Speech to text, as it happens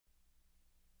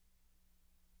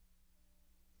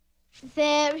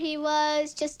There he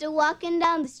was, just a-walking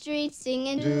down the street,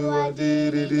 singing Veda.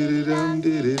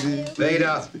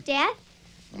 Dad?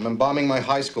 I'm embalming my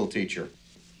high school teacher.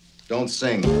 Don't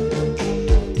sing.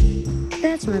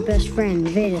 That's my best friend,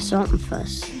 Veda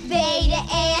Saltonfuss. Veda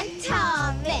and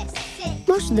Thomas.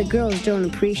 Most of the girls don't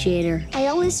appreciate her. I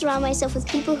always surround myself with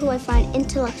people who I find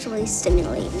intellectually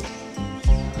stimulating.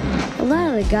 A lot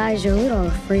of the guys are a little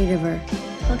afraid of her.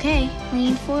 Okay,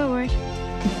 lean forward.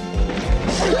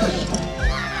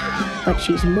 But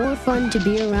she's more fun to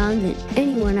be around than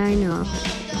anyone I know.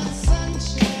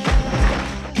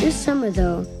 This summer,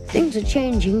 though, things are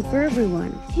changing for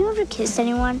everyone. Have you ever kissed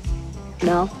anyone?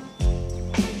 No.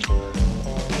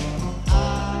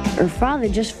 Her father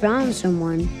just found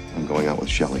someone. I'm going out with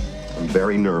Shelley. I'm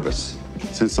very nervous.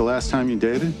 Since the last time you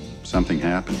dated, something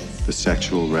happened. The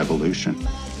sexual revolution.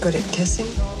 Good at kissing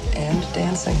and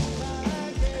dancing.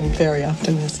 I'm very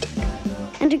optimistic.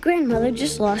 And her grandmother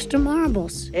just lost her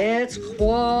marbles. It's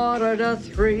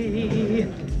 2:45.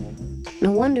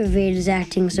 No wonder Veda's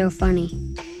acting so funny.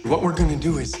 What we're gonna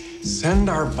do is send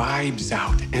our vibes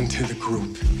out into the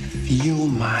group. Feel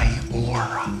my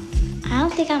aura. I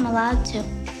don't think I'm allowed to.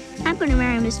 I'm going to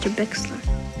marry Mr. Bixler.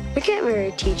 We can't marry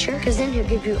a teacher, because then he'll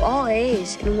give you all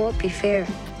A's, and it won't be fair.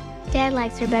 Dad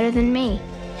likes her better than me.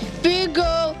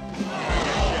 Bingo!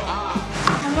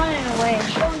 I'm running away.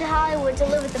 Going to Hollywood to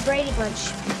live with the Brady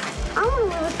Bunch. I want to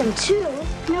live with them, too.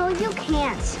 No, you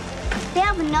can't. They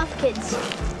have enough kids.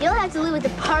 You'll have to live with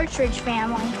the Partridge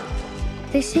family.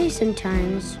 They say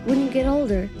sometimes, when you get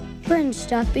older, friends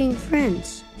stop being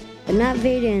friends. But not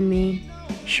Veda and me.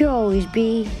 She'll always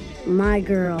be my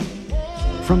girl.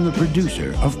 From the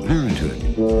producer of Parenthood,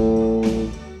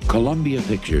 Columbia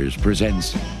Pictures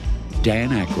presents Dan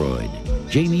Aykroyd,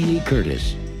 Jamie Lee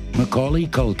Curtis, Macaulay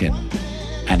Culkin,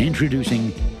 and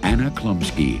introducing Anna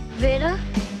Chlumsky. Veda,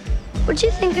 what'd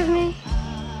you think of me?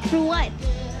 For what?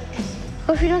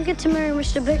 Well, if you don't get to marry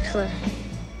Mr. Bixler.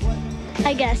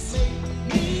 I guess.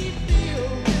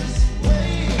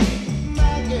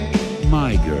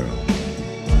 My Girl.